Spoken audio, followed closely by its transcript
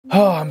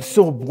Oh, I'm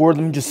so bored.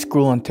 Let me just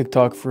scroll on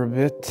TikTok for a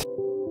bit.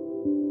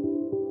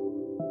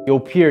 Yo,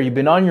 Pierre, you've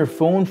been on your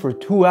phone for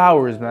 2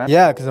 hours, man.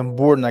 Yeah, because I'm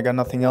bored and I got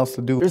nothing else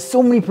to do. There's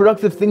so many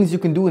productive things you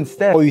can do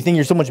instead. Oh, you think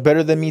you're so much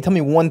better than me? Tell me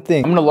one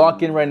thing. I'm gonna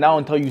lock in right now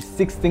and tell you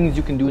 6 things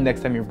you can do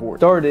next time you're bored.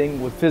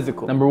 Starting with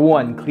physical. Number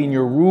 1, clean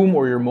your room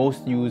or your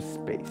most used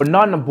space. But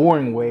not in a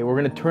boring way. We're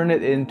gonna turn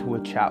it into a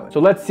challenge. So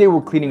let's say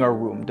we're cleaning our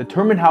room.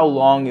 Determine how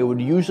long it would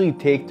usually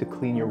take to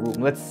clean your room.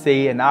 Let's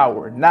say an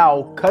hour.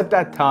 Now, cut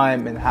that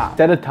time in half.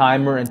 Set a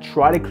timer and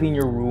try to clean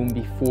your room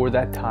before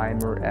that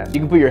timer ends. You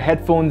can put your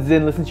headphones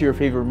in, listen to your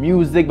favorite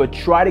music, but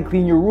try to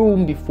clean your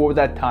room before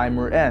that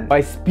timer ends. By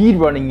speed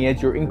running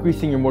it, you're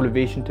increasing your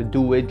motivation to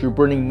do it. You're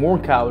burning more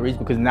calories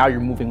because now you're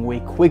moving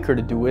way quicker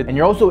to do it. And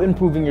you're also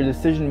improving your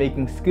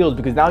decision-making skills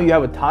because now you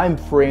have a time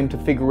frame to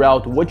figure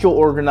out what you'll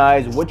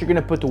organize, what you're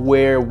gonna put to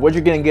wear, what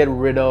you're gonna get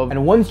rid of.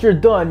 And once you're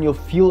done, you'll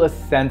feel a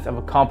sense of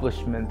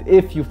accomplishment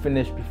if you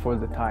finish before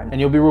the time. And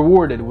you'll be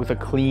rewarded with a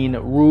clean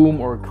room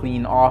or a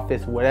clean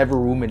office, whatever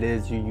room it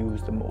is you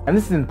use the most. And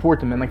this is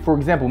important, man. Like for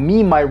example,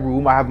 me, my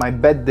room, I have my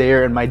bed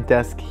there and my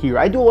desk here.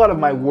 I do a lot of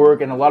my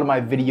work and a lot of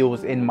my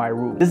videos in my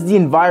room. This is the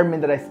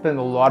environment that I spend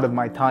a lot of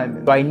my time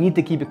in. So I need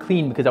to keep it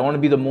clean because I want to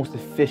be the most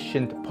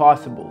efficient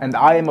possible. And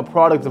I am a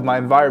product of my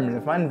environment.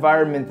 If my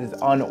environment is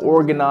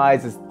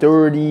unorganized, is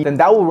dirty, then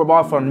that will rub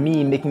off on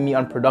me, making me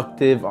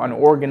unproductive,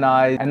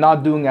 unorganized, and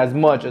not doing as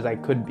much as I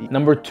could be.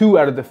 Number 2,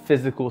 out of the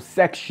physical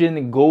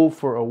section, go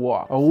for a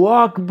walk. A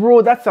walk,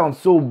 bro, that sounds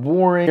so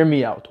boring. Hear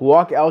me out.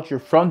 Walk out your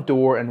front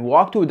door and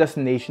walk to a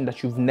destination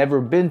that you've never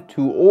been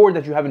to or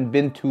that you haven't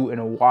been to in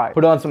a while.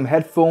 Put on some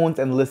headphones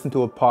and listen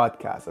to a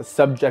podcast, a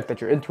subject that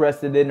you're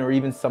interested in, or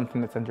even something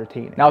that's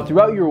entertaining. Now,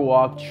 throughout your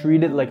walk,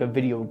 treat it like a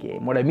video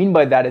game. What I mean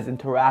by that is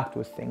interact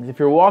with things. If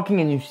you're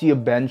walking and you see a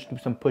bench, do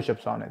some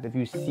push-ups on it. If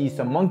you see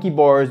some monkey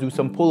bars, do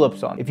some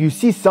pull-ups on it. If you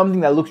see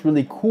something that looks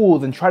really cool,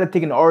 then try to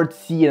take an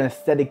artsy and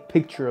aesthetic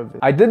picture of it.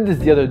 I did this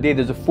the other day.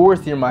 There's a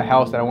forest near my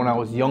house that when I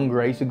was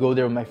younger, I used to go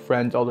there with my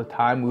friends all the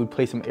time. We would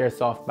play some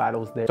airsoft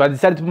battles there. So I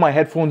decided to put my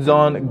headphones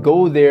on,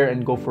 go there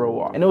and go for a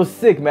walk. And it was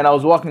sick, man. I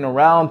was walking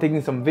around,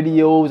 taking some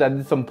videos. I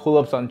did some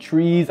pull-ups on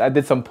trees, I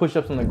did some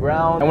push-ups on the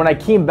ground, and when I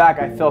came back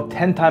I felt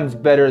 10 times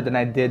better than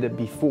I did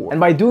before. And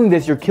by doing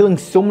this, you're killing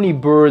so many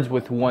birds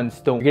with one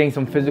stone. You're getting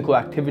some physical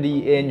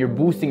activity in, you're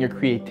boosting your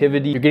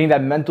creativity, you're getting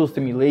that mental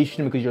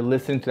stimulation because you're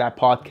listening to that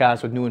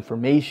podcast with new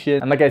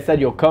information, and like I said,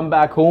 you'll come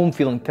back home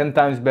feeling 10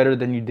 times better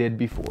than you did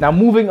before. Now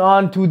moving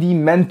on to the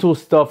mental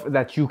stuff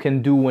that you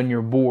can do when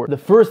you're bored. The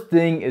first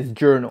thing is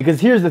journal,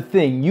 because here's the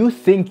thing, you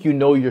think you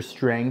know your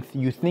strength,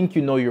 you think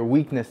you know your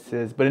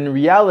weaknesses, but in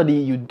reality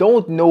you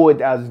don't know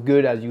it as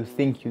good as you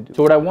think you do.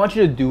 So what I want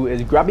you to do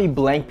is grab a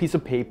blank piece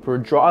of paper,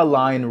 draw a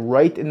line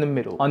right in the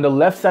middle. On the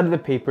left side of the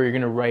paper, you're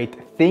gonna write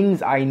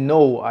things I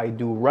know I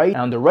do right.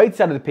 And on the right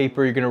side of the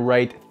paper, you're gonna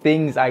write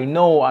things I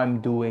know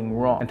I'm doing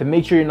wrong. And to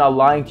make sure you're not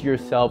lying to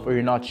yourself or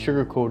you're not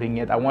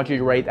sugarcoating it, I want you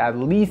to write at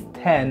least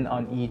 10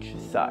 on each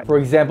side. For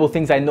example,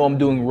 things I know I'm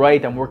doing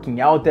right: I'm working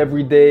out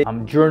every day,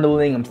 I'm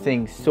journaling, I'm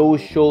staying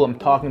social, I'm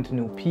talking to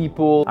new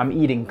people, I'm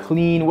eating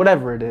clean,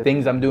 whatever it is.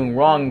 Things I'm doing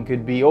wrong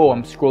could be, oh,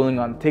 I'm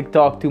scrolling on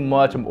TikTok too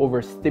much, I'm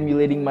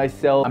overstimulating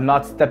myself, I'm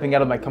not stepping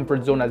out of my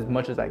comfort zone as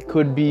much as I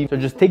could be. So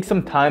just take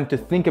some time to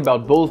think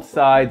about both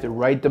sides,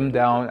 write them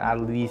down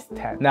at least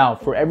 10. Now,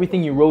 for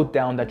everything you wrote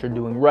down that you're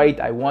doing right,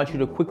 I want you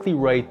to quickly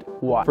write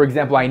why. For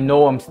example, I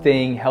know I'm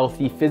staying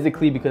healthy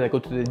physically because I go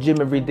to the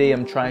gym every day,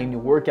 I'm trying new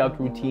workout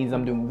routines,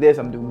 I'm doing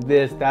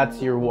this,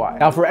 that's your why.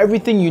 Now, for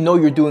everything you know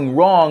you're doing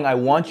wrong, I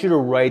want you to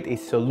write a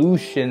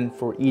solution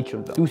for each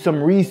of them. Do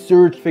some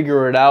research,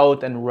 figure it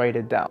out, and write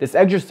it down. This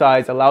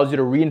exercise allows you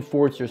to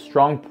reinforce your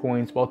strong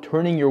points while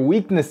turning your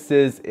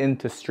weaknesses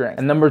into strength.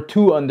 And number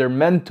 2 under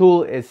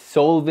mental is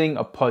solving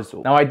a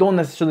puzzle. Now, I don't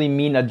necessarily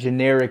mean a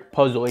generic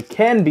puzzle. It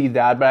can be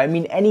that, but I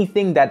mean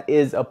anything that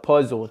is a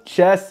puzzle.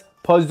 Chess,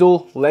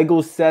 puzzle,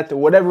 Lego set,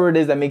 whatever it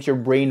is that makes your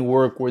brain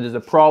work, where there's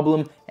a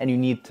problem and you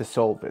need to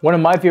solve it. One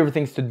of my favorite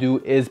things to do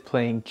is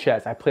playing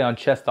chess. I play on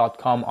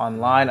chess.com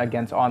online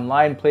against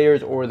online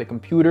players or the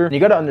computer. And you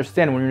gotta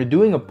understand, when you're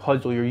doing a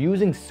puzzle, you're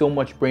using so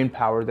much brain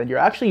power that you're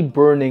actually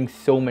burning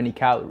so many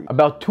calories.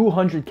 About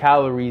 200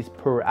 calories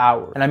per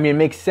hour. And I mean, it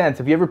makes sense.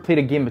 If you ever played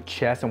a game of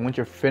chess and once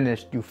you're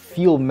finished, you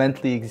feel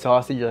mentally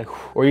exhausted, you're like,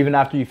 whew. Or even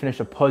after you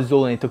finish a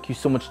puzzle and it took you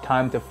so much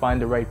time to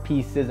find the right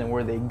pieces and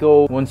where they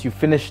go. Once you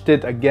finished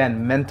it,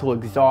 again, mental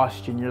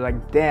exhaustion. You're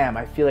like, damn,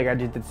 I feel like I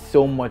just did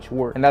so much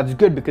work. And that's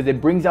good because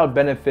it brings out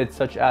benefits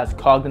such as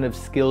cognitive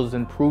skills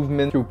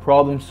improvement through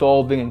problem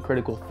solving and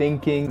critical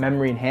thinking,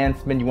 memory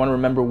enhancement. You want to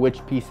remember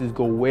which pieces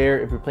go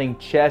where. If you're playing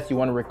chess, you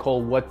want to recall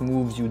what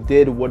moves you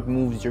did, what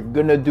moves you're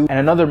gonna do. And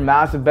another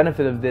massive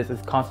benefit of this is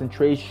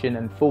concentration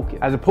and focus.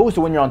 As opposed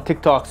to when you're on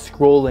TikTok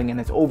scrolling and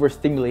it's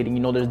overstimulating,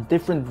 you know, there's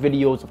different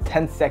videos of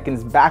 10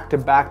 seconds back to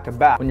back to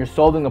back. When you're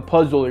solving a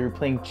puzzle or you're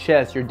playing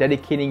chess, you're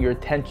dedicating your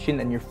attention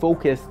and your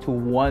focus to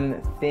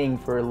one thing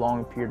for a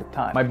long period of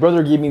time. My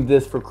brother gave me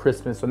this for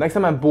Christmas, so next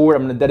time I'm bored,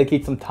 I'm gonna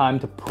dedicate some time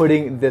to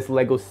putting this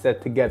Lego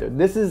set together.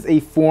 This is a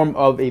form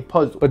of a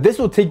puzzle, but this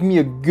will take me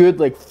a good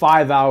like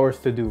 5 hours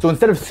to do. So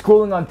instead of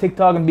scrolling on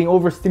TikTok and being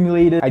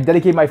overstimulated, I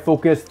dedicate my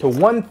focus to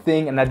one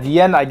thing, and at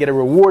the end I get a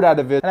reward out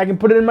of it and I can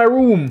put it in my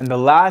room. And the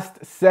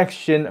last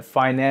section,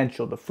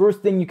 financial. The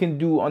first thing you can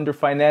do under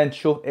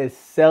financial is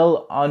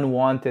sell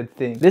unwanted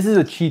things. This is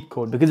a cheat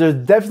code because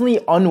there's definitely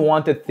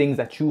unwanted things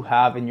that you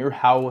have in your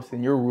house,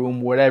 in your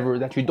room, whatever,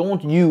 that you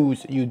don't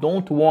use, you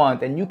don't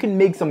want, and you can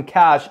make some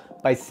cash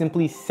by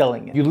simply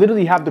selling it. You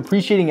literally have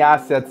depreciating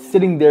assets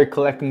sitting there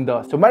collecting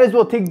dust. So might as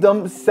well take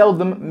them, sell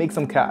them, make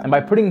some cash. And by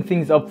putting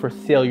things up for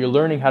sale, you're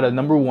learning how to,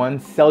 number one,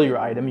 sell your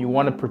item. You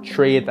want to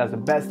portray it as the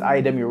best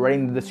item. You're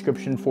writing the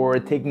description for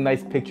it, taking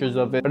nice pictures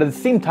of it. But at the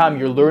same time,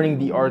 you're learning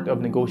the art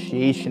of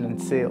negotiation and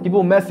sale.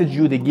 People message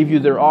you, they give you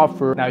their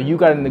offer. Now you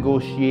got to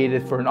negotiate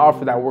it for an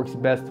offer that works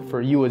best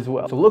for you as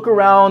well. So look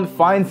around,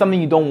 find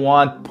something you don't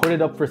want, put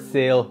it up for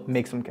sale,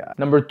 make some cash.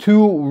 Number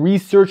two,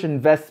 research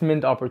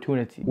investment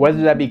opportunity.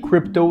 Whether that be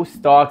crypto,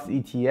 stocks,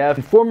 ETF.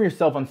 Inform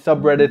yourself on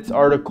subreddits,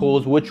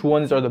 articles, which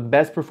ones are the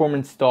best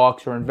performing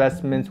stocks or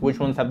investments, which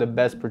ones have the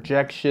best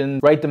projections.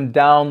 Write them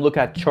down, look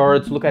at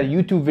charts, look at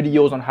YouTube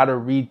videos on how to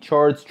read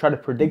charts, try to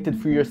predict it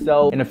for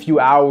yourself in a few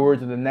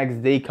hours or the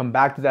next day. Come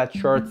back to that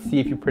chart, see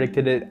if you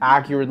predicted it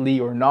accurately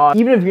or not.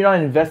 Even if you're not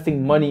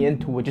investing money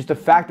into it, just the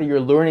fact that you're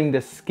learning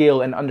the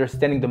skill and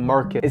understanding the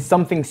market is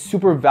something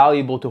super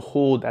valuable to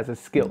hold as a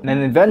skill. And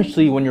then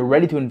eventually when you're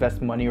ready to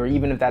invest money, or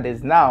even if that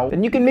is now,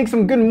 then you can make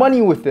some good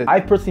money with it. I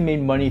personally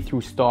made money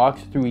through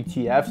stocks, through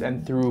ETFs,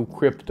 and through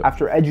crypto.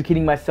 After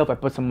educating myself, I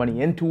put some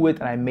money into it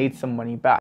and I made some money back.